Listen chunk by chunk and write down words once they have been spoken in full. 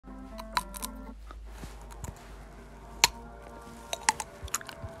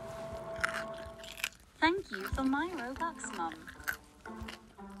for my Robux, Mom.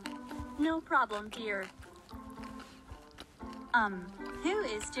 No problem, dear. Who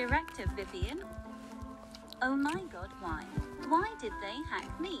is Director Vivian? Oh my god, why? Why did they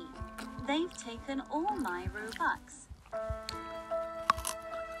hack me? They've taken all my Robux.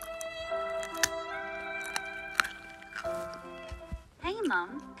 Hey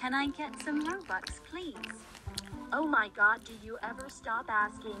Mom, can I get some Robux, please? Oh my god, do you ever stop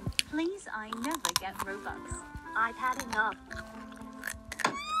asking? Please, I never get Robux. I've had enough.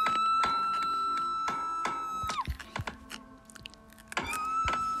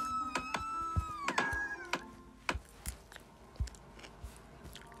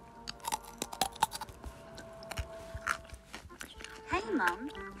 Hey Mom,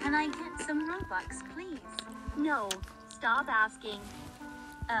 can I get some Robux, please? No, stop asking.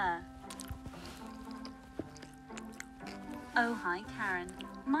 Oh hi Karen,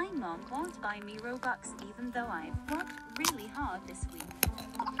 my mom won't buy me Robux even though I've worked really hard this week.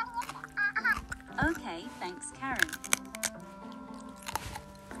 Okay, thanks Karen.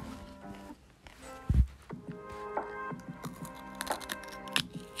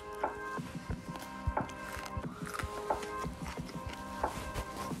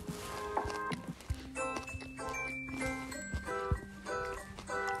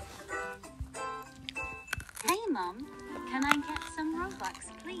 Hey Mom, can I get some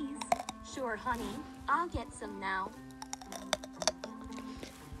Robux, please? Sure, honey. I'll get some now.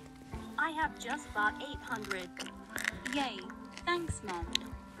 I have just bought 800. Yay, thanks Mom.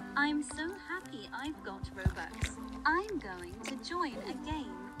 I'm so happy I've got Robux. I'm going to join a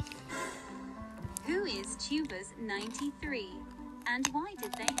game. Who is Tubers93? And why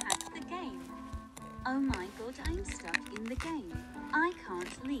did they hack the game? Oh my god, I'm stuck in the game. I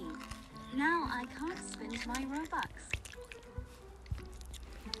can't leave. Now I can't spend my Robux.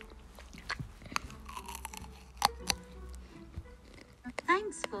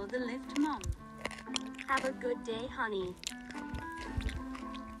 Thanks for the lift, Mom. Have a good day, honey.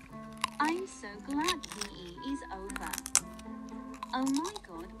 I'm so glad PE is over. Oh my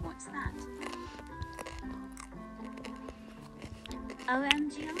god, what's that?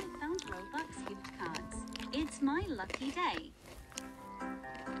 OMG, I found Robux gift cards. It's my lucky day.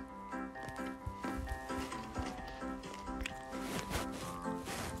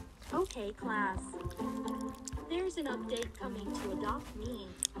 Okay, class. There's an update coming to Adopt Me.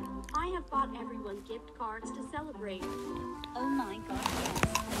 I have bought everyone gift cards to celebrate. Oh my god, yes.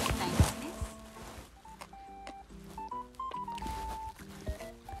 Thanks, miss.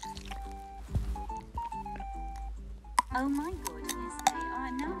 Oh my goodness, they are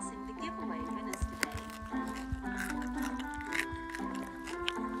announcing the giveaway winners today.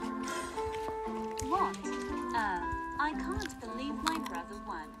 What? I can't believe my brother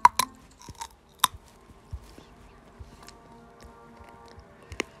won.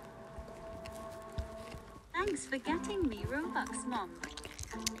 Thanks for getting me Robux, Mom.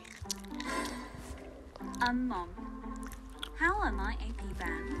 Mom, how am I AP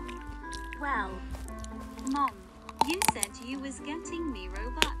banned? Well, Mom, you said you was getting me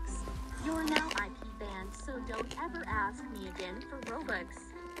Robux. you're now IP banned, so don't ever ask me again for Robux.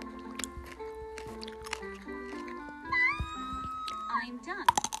 I'm done.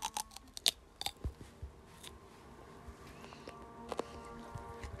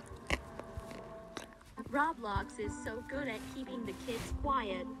 Roblox is so good at keeping the kids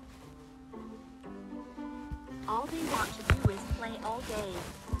quiet. All they want to do is play all day.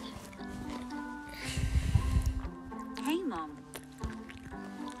 Hey Mom,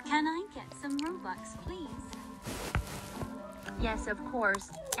 can I get some Robux, please? Yes, of course.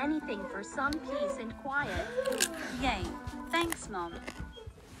 Anything for some peace and quiet. Yay, thanks Mom.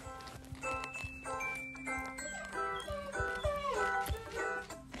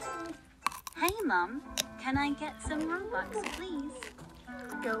 Hey Mom, can I get some Robux, please?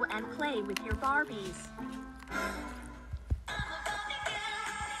 Go and play with your Barbies.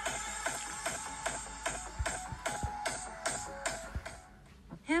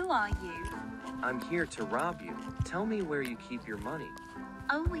 Who are you? I'm here to rob you. Tell me where you keep your money.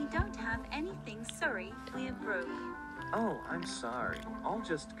 Oh, we don't have anything, sorry, we're broke. Oh, I'm sorry. I'll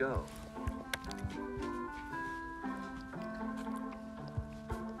just go.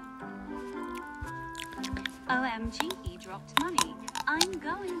 OMG, he dropped money. I'm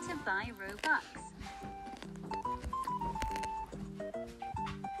going to buy Robux.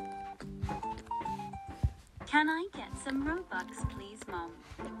 Can I get some Robux, please, Mom?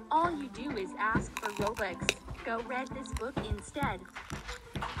 All you do is ask for Robux. Go read this book instead.